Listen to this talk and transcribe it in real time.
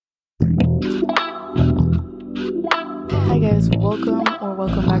Welcome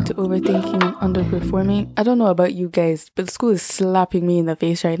back to Overthinking and Underperforming. I don't know about you guys, but school is slapping me in the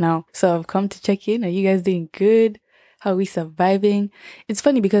face right now. So I've come to check in. Are you guys doing good? How are we surviving? It's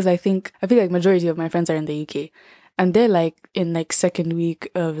funny because I feel like majority of my friends are in the UK and they're like in like second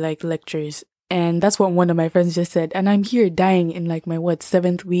week of like lectures. And that's what one of my friends just said. And I'm here dying in like my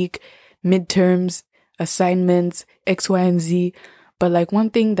seventh week, midterms, assignments, X, Y, and Z. But like one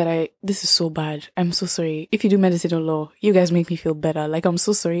thing this is so bad. I'm so sorry. If you do medicine or law, you guys make me feel better. Like, I'm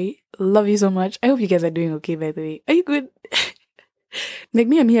so sorry. Love you so much. I hope you guys are doing okay, by the way. Are you good? Like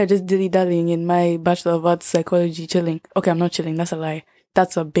me, I'm here just dilly-dallying in my Bachelor of Arts Psychology chilling. Okay, I'm not chilling. That's a lie.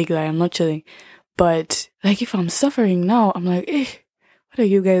 That's a big lie. I'm not chilling. But like if I'm suffering now, I'm like, what are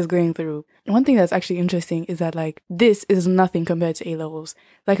you guys going through? One thing that's actually interesting is that like this is nothing compared to A-levels.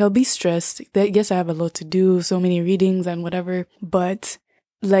 Like I'll be stressed. Yes, I have a lot to do, so many readings and whatever, but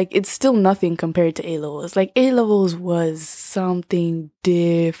like it's still nothing compared to A-levels. Like A-levels was something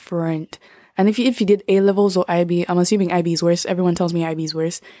different. And if you did A-levels or IB, I'm assuming IB is worse. Everyone tells me IB is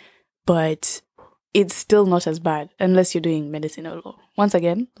worse, but it's still not as bad unless you're doing medicine or law. Once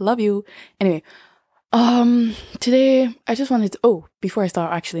again, love you. Anyway, today I just wanted to, before I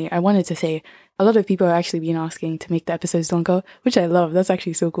start actually, I wanted to say a lot of people are actually been asking to make the episodes longer, which I love. That's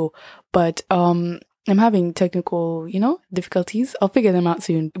actually so cool. But, I'm having technical, difficulties. I'll figure them out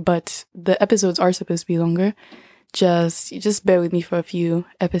soon, but the episodes are supposed to be longer. Just bear with me for a few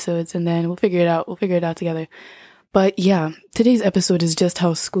episodes and then we'll figure it out. We'll figure it out together. But yeah, today's episode is just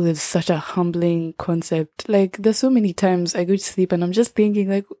how school is such a humbling concept. Like there's so many times I go to sleep and I'm just thinking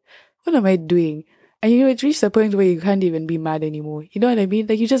like, what am I doing? And it reached a point where you can't even be mad anymore. You know what I mean?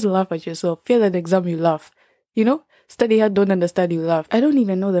 Like you just laugh at yourself. Fail an exam, you laugh. Study hard, don't understand, you laugh. I don't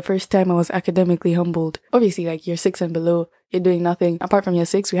even know the first time I was academically humbled. Obviously, like year 6 and below, you're doing nothing. Apart from year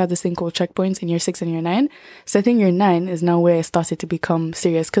 6, we have this thing called checkpoints in year 6 and year 9. So I think year 9 is now where I started to become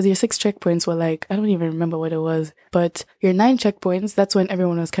serious. Because year 6 checkpoints were like, I don't even remember what it was. But year 9 checkpoints, that's when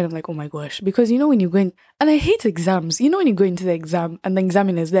everyone was kind of like, oh my gosh. Because when you go in, and I hate exams. When you go into the exam and the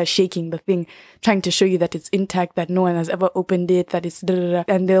examiner is there shaking the thing, trying to show you that it's intact, that no one has ever opened it, that it's da-da-da.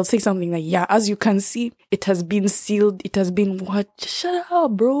 And they'll say something like, yeah, as you can see, it has been sealed. It has been what? Shut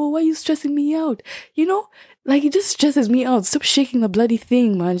up, bro. Why are you stressing me out? Like it just stresses me out. Stop shaking the bloody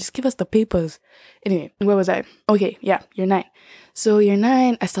thing, man. Just give us the papers. Anyway, where was I? Okay, yeah, year 9. So year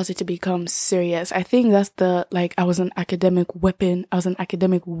 9, I started to become serious. I think that's I was an academic weapon. I was an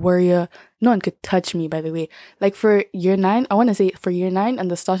academic warrior. No one could touch me, by the way. Like for year 9, I want to say for year 9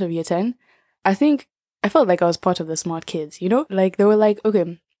 and the start of year 10, I felt like I was part of the smart kids, Like they were like,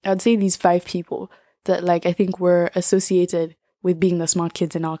 okay, I'd say these 5 people that like I think were associated with being the smart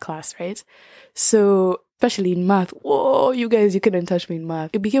kids in our class, right? So especially in math, whoa, you guys, you couldn't touch me in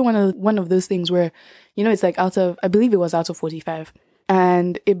math. It became one of those things where, it's like I believe it was out of 45.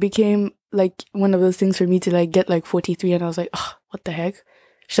 And it became like one of those things for me to like get like 43 and I was like, oh, what the heck?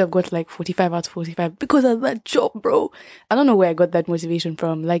 Should have got like 45 out of 45 because of that job, bro. I don't know where I got that motivation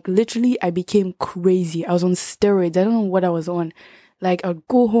from. Like literally, I became crazy. I was on steroids. I don't know what I was on. Like I'd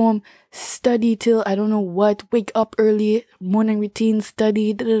go home, study till I don't know what, wake up early, morning routine, study,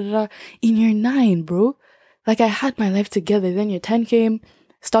 in year 9, bro. Like I had my life together. Then year 10 came,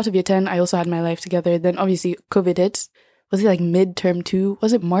 start of year 10, I also had my life together. Then obviously COVID hit. Was it like midterm 2?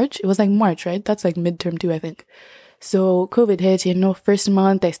 Was it March? It was like March, right? That's like midterm 2, I think. So COVID hit, first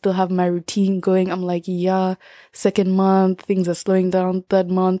month, I still have my routine going. I'm like, yeah, second month, things are slowing down.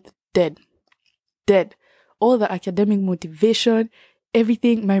 Third month, dead. All the academic motivation,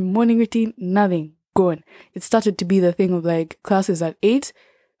 everything, my morning routine, nothing, gone. It started to be the thing of like classes at 8.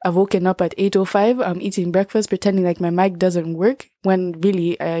 I've woken up at 8:05. I'm eating breakfast, pretending like my mic doesn't work when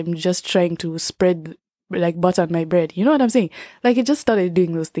really I'm just trying to spread like butter on my bread. You know what I'm saying? Like it just started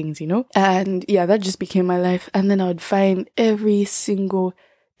doing those things, And yeah, that just became my life. And then I would find every single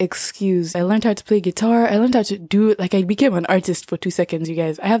excuse. I learned how to play guitar. I learned how to do, like I became an artist for 2 seconds, you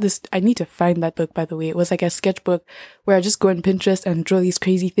guys. I need to find that book, by the way. It was like a sketchbook where I just go on Pinterest and draw these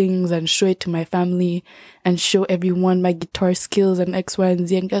crazy things and show it to my family and show everyone my guitar skills and X, Y, and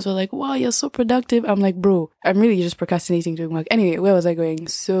Z. And guys were like, wow, you're so productive. I'm like, bro, I'm really just procrastinating doing work. Anyway, where was I going?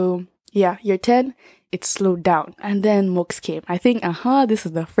 So yeah, year 10, it slowed down. And then mocks came. I think, this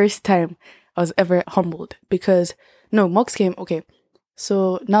is the first time I was ever humbled because mocks came. Okay.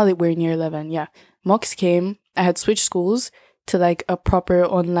 So now that we're in year 11, yeah, mocks came. I had switched schools to like a proper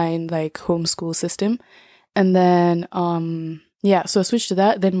online like homeschool system. And then, so I switched to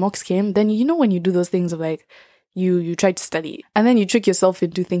that. Then mocks came. Then, when you do those things of like, you try to study, and then you trick yourself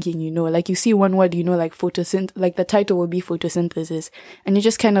into thinking you know. Like, you see one word, you know, like like the title will be photosynthesis, and you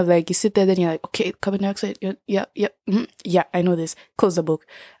just kind of like, you sit there, then you're like, okay, carbon dioxide, yeah, I know this. Close the book,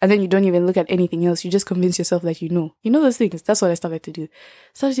 and then you don't even look at anything else. You just convince yourself that you know those things. That's what I started to do.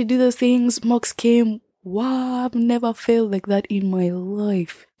 Started to do those things. Mocks came. Wow, I've never failed like that in my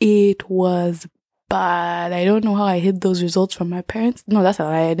life. It was bad. I don't know how I hid those results from my parents. No, that's a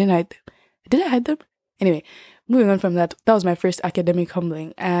lie. I didn't hide them. Did I hide them? Anyway, moving on from that, that was my first academic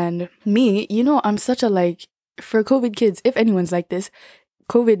humbling. And me, I'm such a like, for COVID kids, if anyone's like this,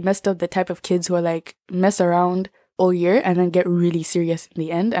 COVID messed up the type of kids who are like, mess around all year and then get really serious in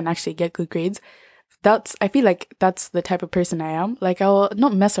the end and actually get good grades. I feel like that's the type of person I am. Like, I'll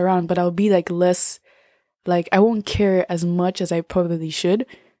not mess around, but I'll be like less, like, I won't care as much as I probably should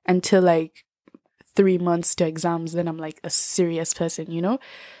until like 3 months to exams. Then I'm like a serious person.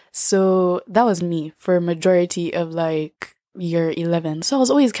 So that was me for a majority of like year 11. So I was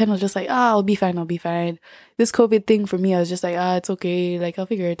always kind of just like, I'll be fine. This COVID thing for me, I was just like, it's okay. Like, I'll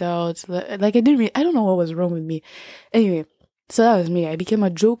figure it out. Like, I don't know what was wrong with me. Anyway, so that was me. I became a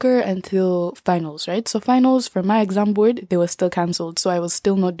joker until finals, right? So finals for my exam board, they were still cancelled. So I was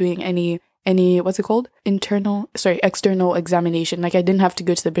still not doing any what's it called? External examination. Like, I didn't have to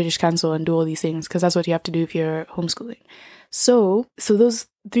go to the British Council and do all these things because that's what you have to do if you're homeschooling. So those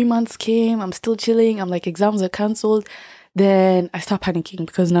 3 months came, I'm still chilling, I'm like, exams are cancelled. Then I start panicking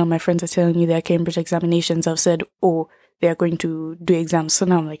because now my friends are telling me their Cambridge examinations have said, they are going to do exams. So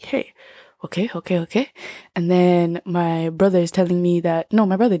now I'm like, hey, okay. And then my brother is telling me that, no,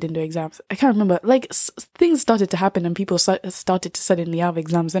 my brother didn't do exams. I can't remember. Like, things started to happen and people started to suddenly have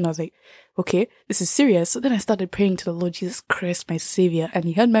exams. Then I was like, okay, this is serious. So then I started praying to the Lord Jesus Christ, my savior, and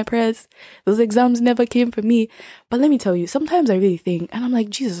he heard my prayers. Those exams never came for me. But let me tell you, sometimes I really think, and I'm like,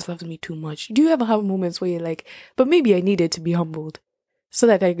 Jesus loves me too much. Do you ever have moments where you're like, but maybe I needed to be humbled so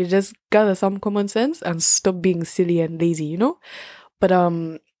that I could just gather some common sense and stop being silly and lazy,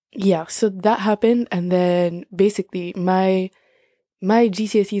 But, yeah, so that happened, and then basically my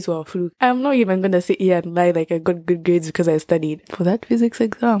GCSEs were a fluke. I'm not even gonna sit here and lie like I got good grades because I studied for that physics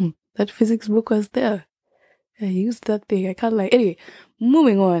exam. That physics book was there. I used that thing. I can't lie. Anyway,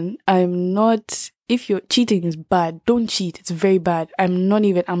 moving on. If you're cheating is bad, don't cheat. It's very bad.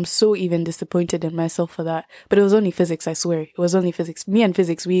 I'm so even disappointed in myself for that. But it was only physics, I swear. It was only physics. Me and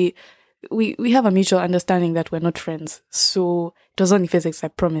physics, we have a mutual understanding that we're not friends. So it was only physics, I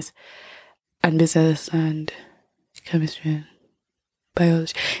promise. And business and chemistry and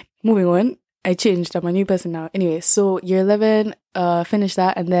biology. Moving on. I changed. I'm a new person now. Anyway, so year 11, finished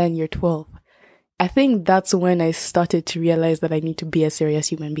that, and then year 12. I think that's when I started to realize that I need to be a serious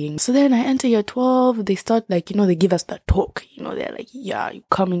human being. So then I enter year 12. They start like, they give us the talk. They're like, yeah, you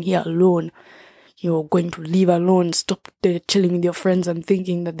come in here alone. You're going to leave alone, stop chilling with your friends and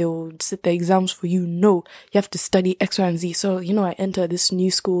thinking that they will sit the exams for you. No, you have to study X, Y, and Z. So, I enter this new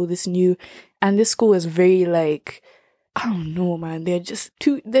school, and this school is very like, I don't know, man. They're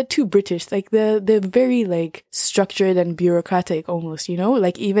too British. Like, they're very like structured and bureaucratic almost,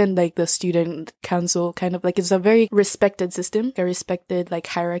 like even like the student council kind of like, it's a very respected system, a respected like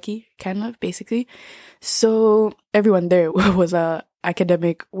hierarchy kind of basically. So everyone there was a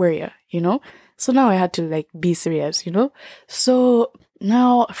academic warrior, So now I had to like be serious, So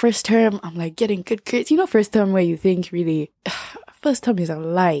now first term, I'm like getting good grades. First term where you think really, first term is a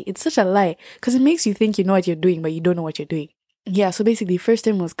lie. It's such a lie because it makes you think you know what you're doing, but you don't know what you're doing. Yeah. So basically first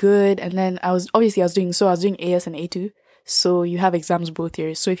term was good. And then I was doing AS and A2. So you have exams both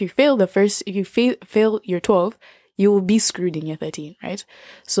years. So if you fail year 12, you will be screwed in year 13, right?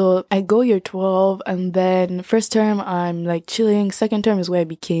 So I go year 12 and then first term, I'm like chilling. Second term is where I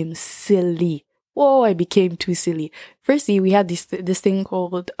became silly. Whoa, I became too silly. Firstly, we had this thing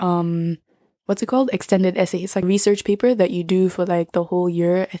called, what's it called? Extended essay. It's like a research paper that you do for like the whole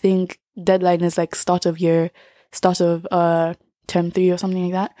year. I think deadline is like start of term 3 or something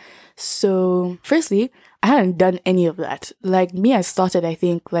like that. So firstly, I hadn't done any of that. Like me, I started, I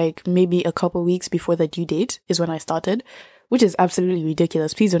think like maybe a couple weeks before the due date is when I started, which is absolutely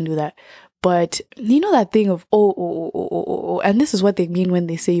ridiculous. Please don't do that. But that thing of, and this is what they mean when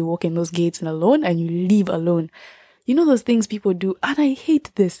they say you walk in those gates and alone and you leave alone. Those things people do, and I hate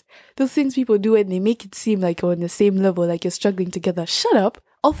this. Those things people do and they make it seem like you're on the same level, like you're struggling together. Shut up.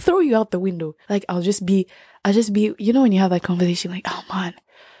 I'll throw you out the window. Like, I'll just be, when you have that conversation, like, oh man,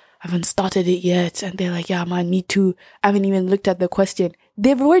 I haven't started it yet. And they're like, yeah, man, me too. I haven't even looked at the question.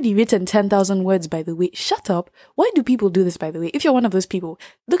 They've already written 10,000 words, by the way. Shut up. Why do people do this, by the way? If you're one of those people,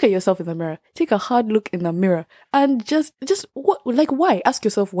 look at yourself in the mirror. Take a hard look in the mirror and just what, like, why? Ask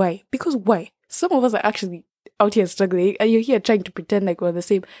yourself why. Because why? Some of us are actually out here struggling, and you're here trying to pretend like we're the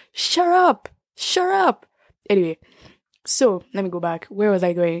same. Shut up! Shut up! Anyway, so let me go back. Where was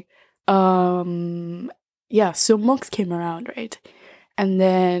I going? Yeah, so mocks came around, right?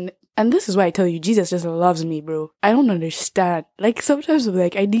 And this is why I tell you, Jesus just loves me, bro. I don't understand. Like, sometimes I'm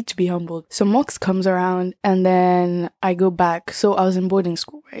like, I need to be humbled. So mocks comes around, and then I go back. So I was in boarding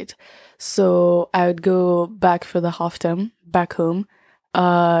school, right? So I would go back for the half term, back home,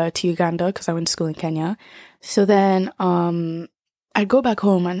 to Uganda, because I went to school in Kenya. So then, I'd go back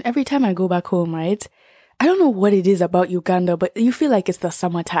home, and every time I go back home, right? I don't know what it is about Uganda, but you feel like it's the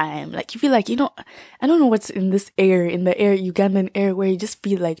summertime. Like, you feel like, I don't know what's in this air, Ugandan air, where you just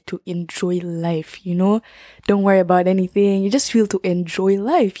feel like to enjoy life, Don't worry about anything. You just feel to enjoy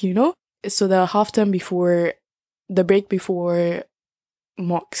life, So the half term before, the break before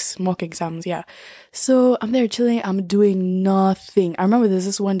mock exams, yeah. So I'm there chilling, I'm doing nothing. I remember there's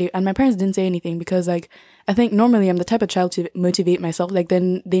this one day, and my parents didn't say anything because, like, I think normally I'm the type of child to motivate myself. Like,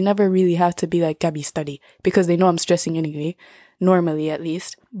 then they never really have to be like, Gabby, study, because they know I'm stressing anyway, normally at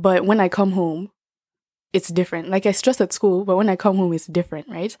least. But when I come home, it's different. Like, I stress at school, but when I come home, it's different,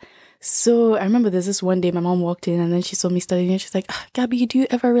 right? So I remember there's this one day my mom walked in, and then she saw me studying, and she's like, Gabby, do you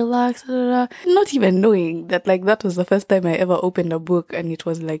ever relax? Not even knowing that, like, that was the first time I ever opened a book, and it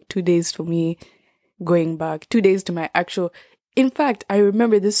was like 2 days for me going back, 2 days to my actual. In fact, I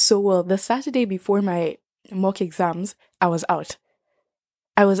remember this so well. The Saturday before my mock exams, I was out.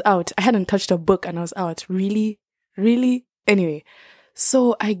 I hadn't touched a book, and I was out. Really? Anyway,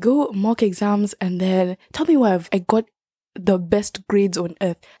 so I go mock exams, and then tell me why I got the best grades on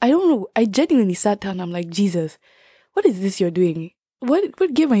earth. I don't know. I genuinely sat down. I'm like, Jesus, what is this you're doing?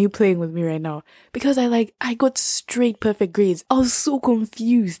 What game are you playing with me right now? Because I got straight perfect grades. I was so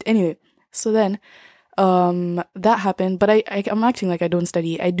confused. Anyway, so then that happened, but I'm acting like I don't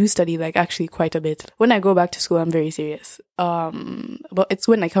study. I do study, like, actually quite a bit. When I go back to school, I'm very serious. But it's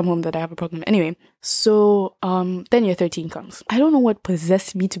when I come home that I have a problem. Anyway, so then year 13 comes. I don't know what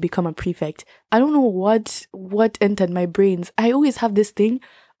possessed me to become a prefect. I don't know what entered my brains. I always have this thing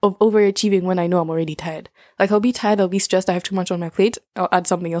of overachieving when I know I'm already tired. Like, I'll be tired, I'll be stressed, I have too much on my plate, I'll add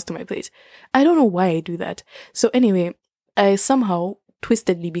something else to my plate. I don't know why I do that. So anyway, I somehow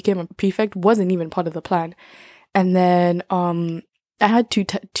twistedly became a prefect, wasn't even part of the plan. And then I had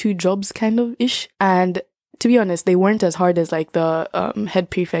two jobs kind of ish, and to be honest, they weren't as hard as like the head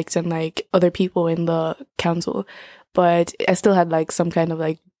prefects and like other people in the council, but I still had like some kind of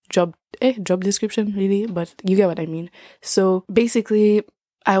like job description, really, but you get what I mean. So basically,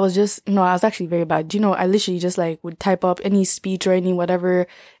 I was actually very bad. I literally just like would type up any speech or any whatever,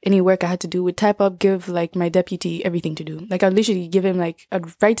 any work I had to do, would type up, give like my deputy everything to do. Like, I'd literally give him, like, I'd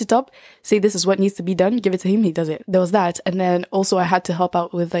write it up, say this is what needs to be done, give it to him, he does it. There was that. And then also I had to help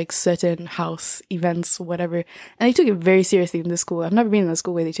out with like certain house events, whatever. And they took it very seriously in this school. I've never been in a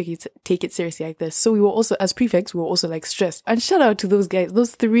school where they take it seriously like this. So we were also, as prefects, we were also like stressed. And shout out to those guys,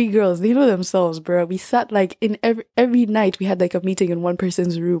 those 3 girls, they know themselves, bro. We sat like in every night we had like a meeting in one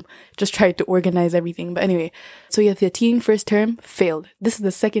person's room, just tried to organize everything. But anyway, so year 13 first term failed. This is the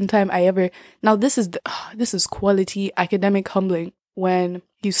second time I ever. Now this is quality academic humbling when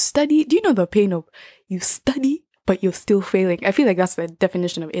you study. Do you know the pain of you study but you're still failing? I feel like that's the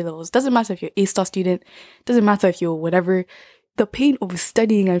definition of A-levels. Doesn't matter if you're A-star student, doesn't matter if you're whatever. The pain of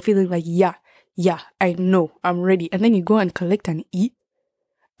studying and feeling like yeah, I know, I'm ready, and then you go and collect an E.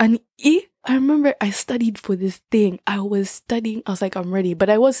 An E? I remember I studied for this thing. I was studying. I was like, I'm ready.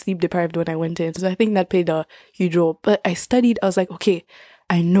 But I was sleep deprived when I went in. So I think that played a huge role. But I studied. I was like, okay,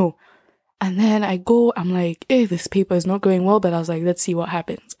 I know. And then I go, I'm like, this paper is not going well. But I was like, let's see what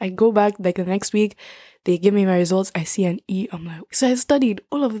happens. I go back like the next week. They give me my results. I see an E. I'm like, so I studied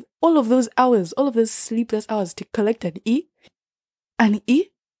all of those hours, all of those sleepless hours to collect an E? An E?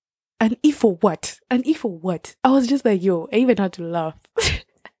 An E for what? An E for what? I was just like, yo, I even had to laugh.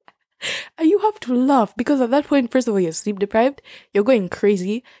 And you have to laugh because at that point, first of all, you're sleep deprived, you're going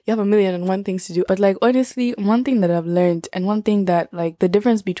crazy, you have 1,000,001 things to do. But like, honestly, one thing that I've learned, and one thing that like the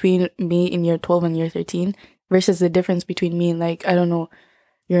difference between me in year 12 and year 13 versus the difference between me in like, I don't know,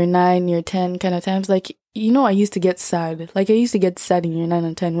 year 9, year 10 kind of times, like, I used to get sad. Like, I used to get sad in year 9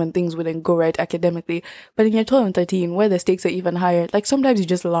 and 10 when things wouldn't go right academically. But in year 12 and 13, where the stakes are even higher, like sometimes you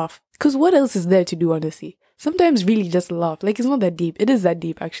just laugh. Because what else is there to do, honestly? Sometimes really just laugh. Like, it's not that deep. It is that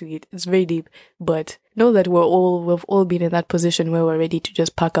deep, actually. It's very deep. But know that we've all been in that position where we're ready to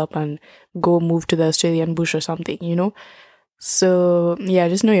just pack up and go move to the Australian bush or something, So, yeah,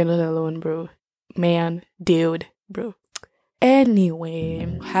 just know you're not alone, bro. Man, dude, bro.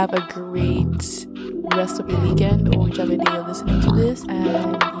 Anyway, have a great rest of your weekend or whichever day you're listening to this. And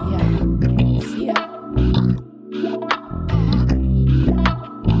yeah, see ya.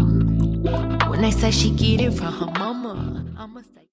 say she get it from her mama. I'ma say